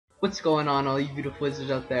What's going on, all you beautiful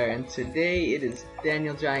wizards out there? And today it is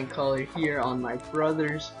Daniel Giant Collar here on my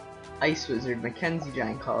brother's Ice Wizard, Mackenzie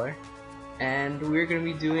Giant Collar, and we're going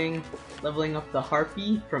to be doing leveling up the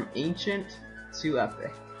Harpy from Ancient to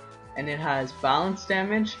Epic. And it has balance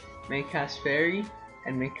damage, may cast Fairy,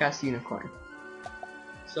 and may cast Unicorn.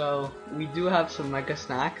 So we do have some Mega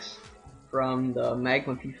Snacks from the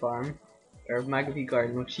Magma Pea farm, or Magma Pea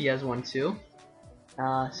garden, which he has one too.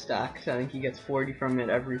 Stacked. I think he gets 40 from it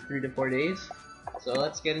every 3 to 4 days. So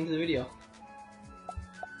let's get into the video.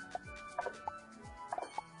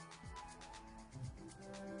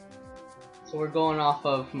 So we're going off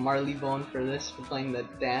of Marleybone for this. We're playing the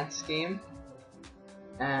dance game,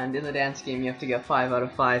 and in the dance game you have to get 5 out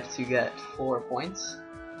of 5 to get 4 points.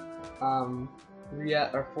 4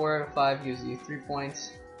 out of 5 gives you 3 points.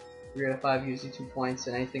 3 out of 5 gives you 2 points,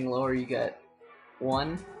 and anything lower you get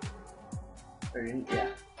 1. Yeah.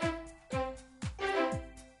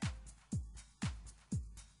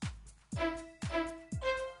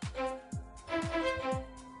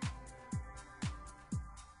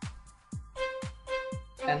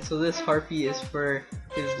 And so this Harpy is for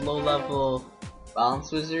his low-level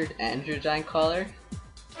balance wizard and your giant collar.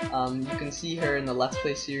 You can see her in the Let's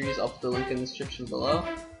Play series. I'll put the link in the description below.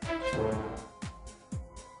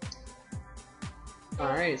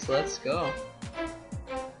 Alright, so let's go.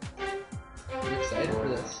 I'm excited for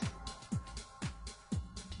this.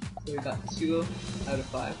 So we got 2 out of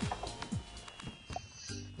 5.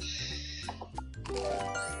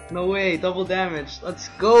 No way, double damage. Let's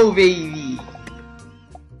go, baby!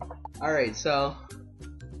 Alright, so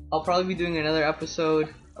I'll probably be doing another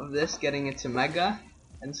episode of this, getting it to Mega.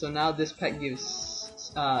 And so now this pet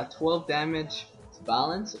gives 12 damage to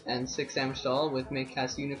balance and 6 damage to all with may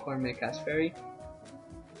cast Unicorn, may cast Fairy.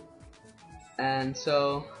 And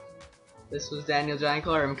so this was Daniel Giant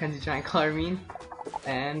Collar, or Mackenzie Giant Collar,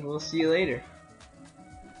 and we'll see you later.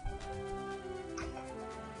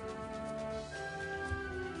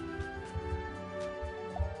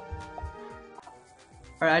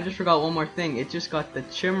 Alright, I just forgot one more thing. It just got the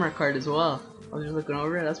Chimera card as well. I was just looking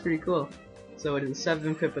over it. That's pretty cool. So it is a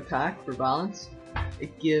 7 pip attack for balance.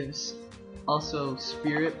 It gives also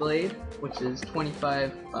Spirit Blade, which is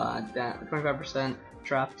 25%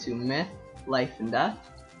 trap to Myth, Life, and Death.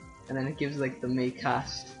 And then it gives like the may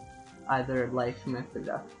cast either Life, Myth, or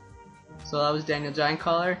Death. So that was Daniel Giant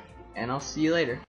Collar, and I'll see you later.